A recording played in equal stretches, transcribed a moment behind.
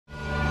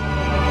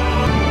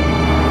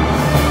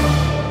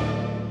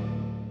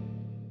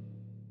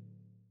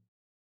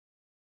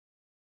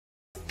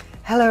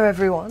Hello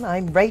everyone,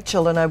 I'm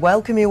Rachel and I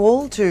welcome you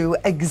all to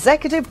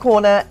Executive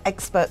Corner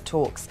Expert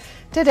Talks.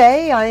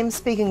 Today I am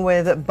speaking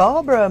with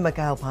Barbara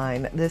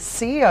McAlpine, the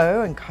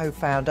CEO and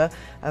co-founder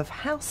of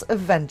House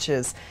of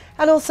Ventures,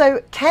 and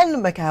also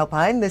Ken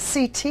McAlpine, the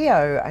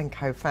CTO and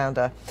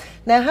co-founder.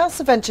 Now, House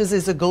of Ventures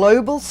is a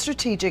global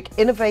strategic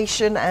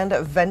innovation and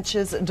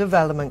ventures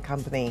development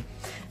company.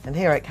 And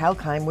here at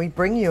Kalkine, we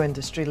bring you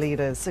industry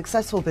leaders,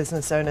 successful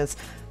business owners,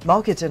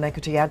 market and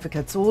equity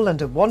advocates all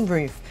under one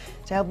roof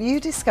to help you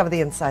discover the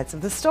insights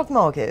of the stock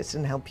market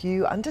and help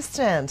you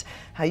understand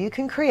how you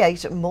can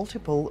create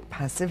multiple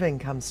passive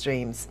income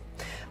streams.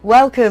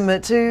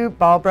 Welcome to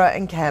Barbara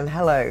and Ken.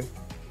 Hello.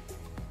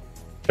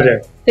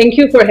 Hello. Thank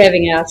you for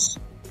having us.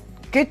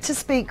 Good to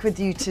speak with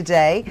you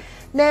today.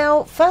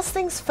 Now, first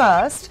things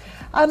first,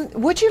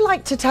 would you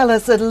like to tell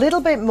us a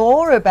little bit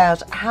more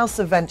about House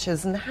of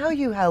Ventures and how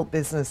you help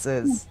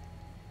businesses?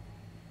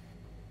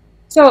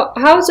 So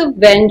House of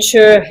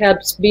Venture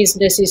helps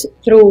businesses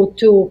through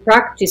two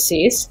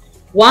practices.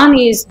 One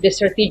is the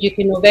Strategic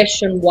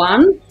Innovation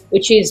One,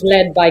 which is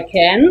led by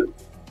Ken.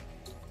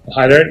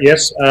 Hi there.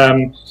 Yes.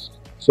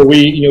 So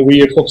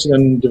we are focusing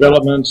on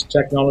development,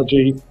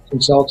 technology,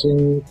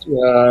 consulting,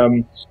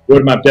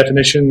 roadmap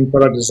definition,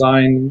 product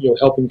design.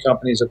 Helping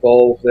companies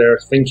evolve their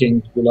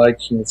thinking, if you like,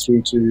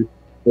 through to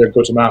their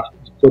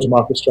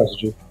go-to-market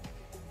strategy.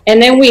 And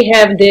then we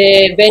have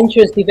the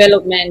Ventures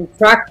Development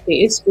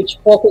practice, which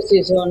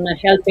focuses on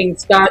helping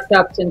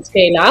startups and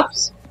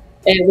scale-ups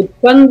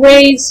with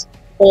fundraise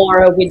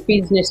or with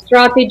business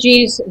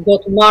strategies,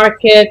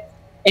 go-to-market,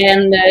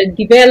 and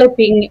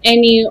developing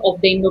any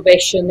of the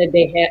innovation that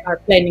they are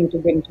planning to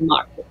bring to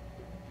market.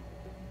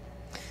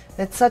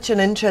 It's such an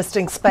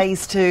interesting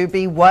space to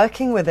be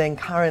working within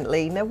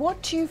currently. Now,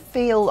 what do you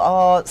feel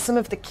are some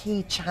of the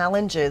key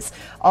challenges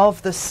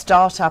of the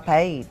startup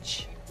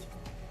age?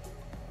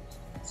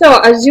 So,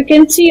 as you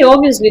can see,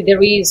 obviously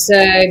there is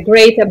a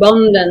great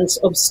abundance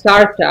of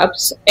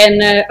startups,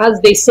 and as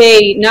they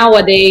say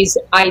nowadays,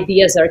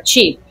 ideas are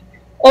cheap.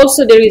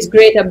 Also, there is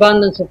great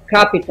abundance of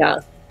capital.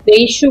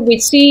 The issue we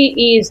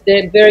see is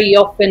that very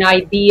often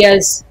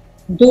ideas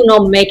do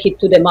not make it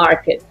to the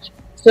market.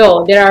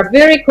 So there are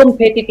very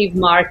competitive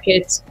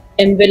markets,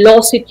 and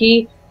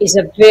velocity is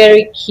a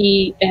very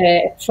key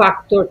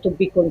factor to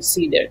be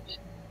considered.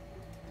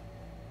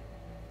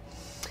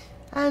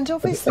 And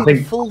obviously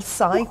the full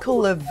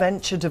cycle of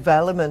venture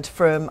development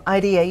from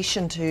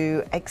ideation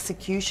to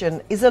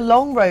execution is a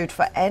long road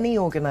for any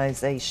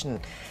organization.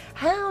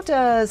 How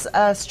does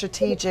a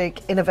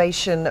strategic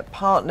innovation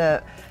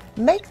partner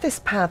make this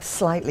path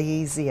slightly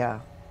easier?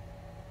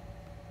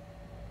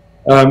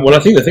 Well, I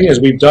think the thing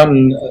is we've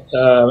done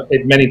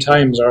it many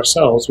times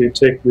ourselves. We've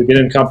been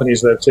in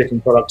companies that have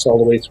taken products all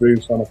the way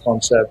through from a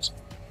concept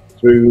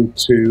through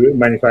to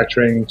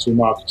manufacturing to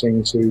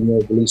marketing to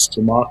release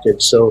to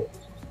market. So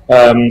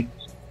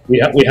we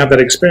have that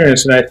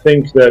experience, and I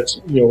think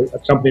that a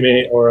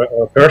company or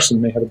a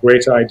person may have a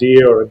great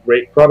idea or a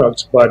great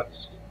product, but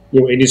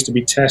it needs to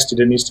be tested,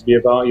 it needs to be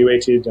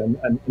evaluated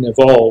and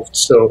evolved.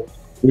 So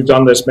we've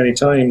done this many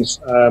times.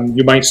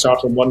 You might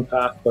start on one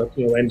path, but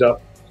end up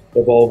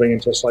evolving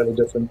into a slightly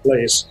different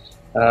place.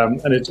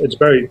 And it's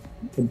very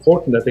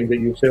important, I think, that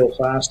you fail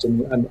fast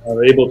and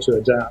are able to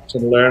adapt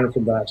and learn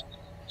from that.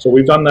 So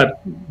we've done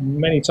that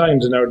many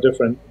times in our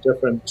different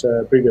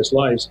previous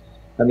lives.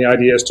 And the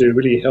idea is to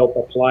really help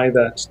apply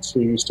that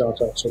to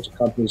startups or to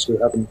companies who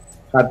haven't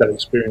had that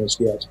experience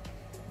yet.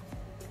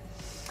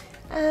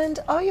 And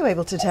are you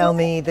able to tell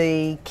me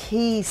the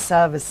key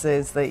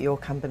services that your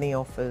company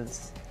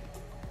offers?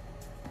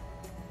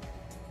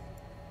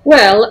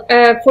 Well,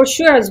 for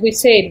sure, as we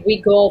said, we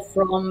go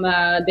from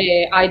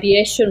the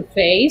ideation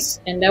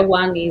phase, and that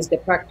one is the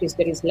practice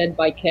that is led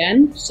by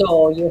Ken.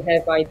 So you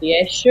have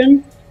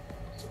ideation.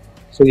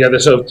 So yeah, the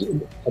sort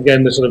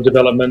of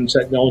development,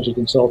 technology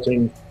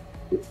consulting,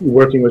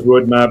 working with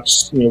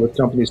roadmaps, with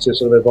companies to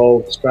sort of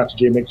evolve the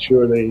strategy, make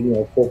sure they,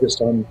 focused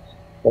on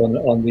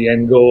the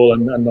end goal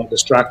and not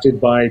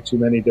distracted by too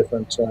many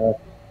different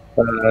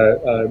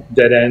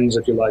dead ends,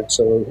 if you like.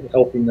 So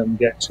helping them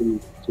get to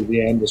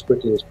the end as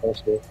quickly as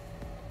possible.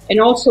 And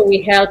also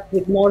we help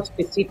with more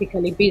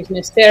specifically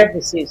business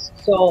services.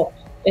 So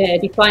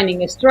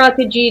defining a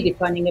strategy,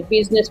 defining a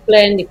business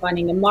plan,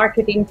 defining a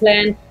marketing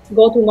plan,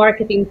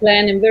 go-to-marketing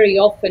plan, and very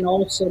often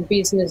also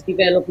business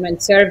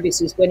development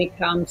services when it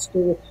comes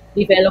to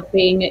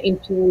developing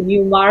into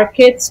new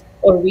markets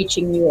or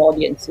reaching new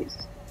audiences.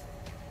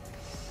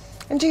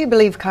 And do you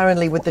believe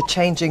currently, with the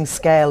changing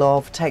scale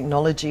of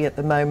technology at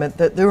the moment,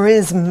 that there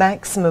is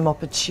maximum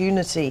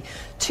opportunity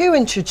to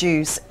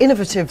introduce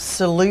innovative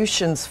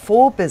solutions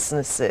for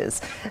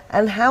businesses?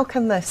 And how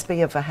can this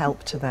be of a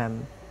help to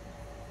them?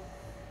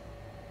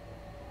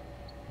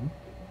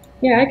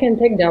 Yeah, I can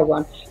take that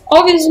one.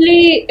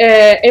 Obviously,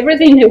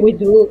 everything that we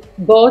do,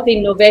 both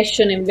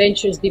innovation and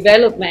ventures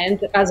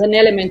development, has an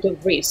element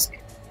of risk.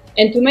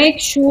 And to make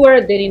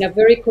sure that in a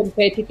very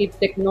competitive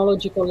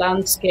technological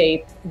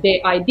landscape,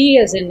 the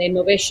ideas and the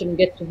innovation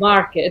get to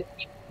market,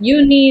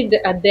 you need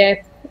a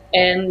depth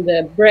and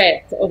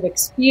breadth of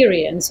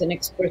experience and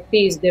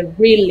expertise that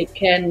really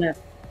can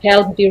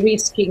help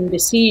de-risking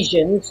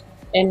decisions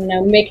and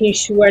making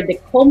sure the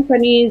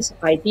companies,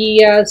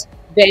 ideas,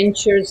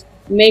 ventures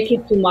make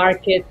it to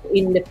market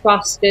in the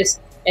fastest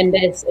and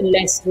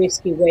less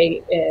risky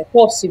way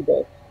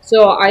possible.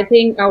 So I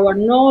think our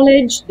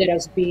knowledge that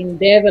has been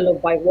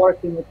developed by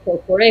working with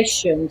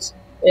corporations,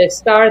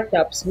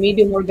 startups,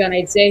 medium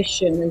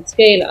organizations, and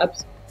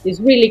scale-ups is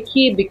really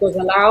key, because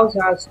it allows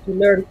us to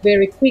learn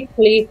very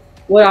quickly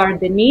what are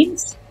the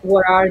needs,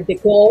 what are the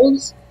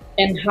goals,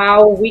 and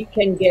how we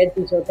can get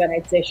this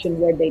organization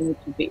where they need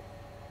to be.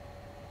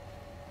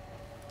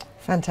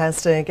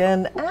 Fantastic.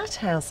 And at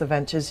House of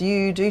Ventures,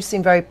 you do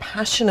seem very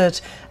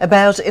passionate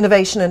about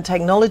innovation and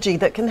technology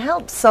that can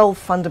help solve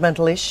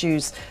fundamental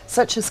issues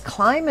such as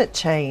climate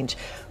change.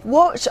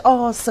 What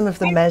are some of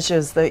the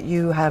measures that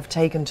you have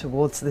taken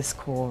towards this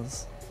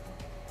cause?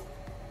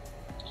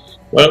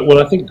 Well,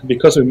 I think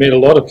because we've made a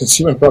lot of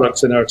consumer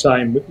products in our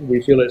time,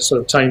 we feel it's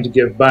sort of time to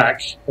give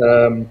back.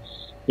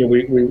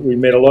 We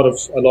made a lot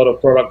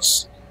of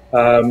products,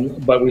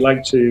 but we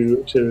like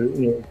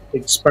to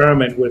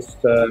experiment with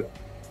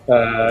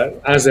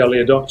as early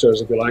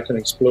adopters, if you like, and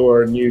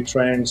explore new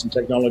trends and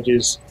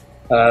technologies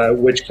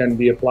which can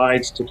be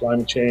applied to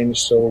climate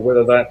change. So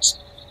whether that's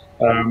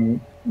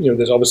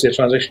there's obviously a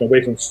transition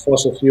away from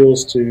fossil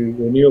fuels to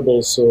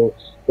renewables. So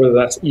whether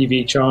that's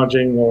EV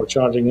charging or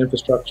charging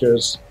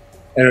infrastructures,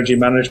 energy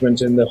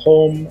management in the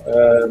home,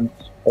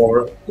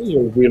 or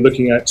we're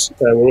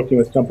working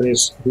with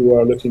companies who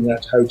are looking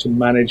at how to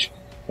manage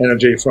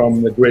energy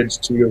from the grid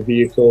to your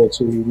vehicle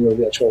to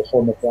the actual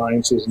home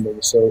appliances and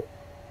things. So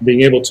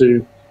being able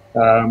to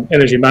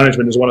energy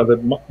management is one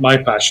of my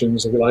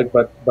passions, if you like,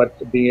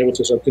 but being able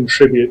to sort of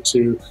contribute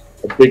to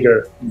a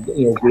bigger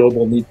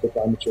global need for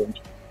climate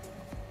change.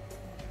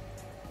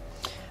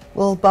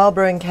 Well,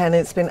 Barbara and Ken,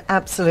 it's been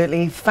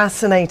absolutely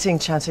fascinating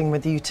chatting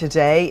with you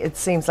today. It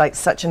seems like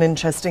such an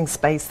interesting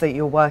space that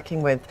you're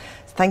working with.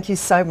 Thank you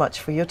so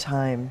much for your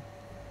time.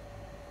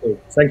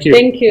 Thank you.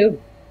 Thank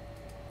you.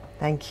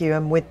 Thank you.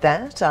 And with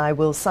that, I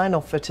will sign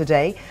off for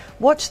today.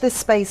 Watch this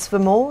space for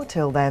more.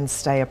 Till then,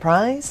 stay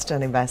apprised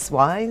and invest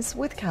wise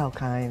with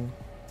Kalkine.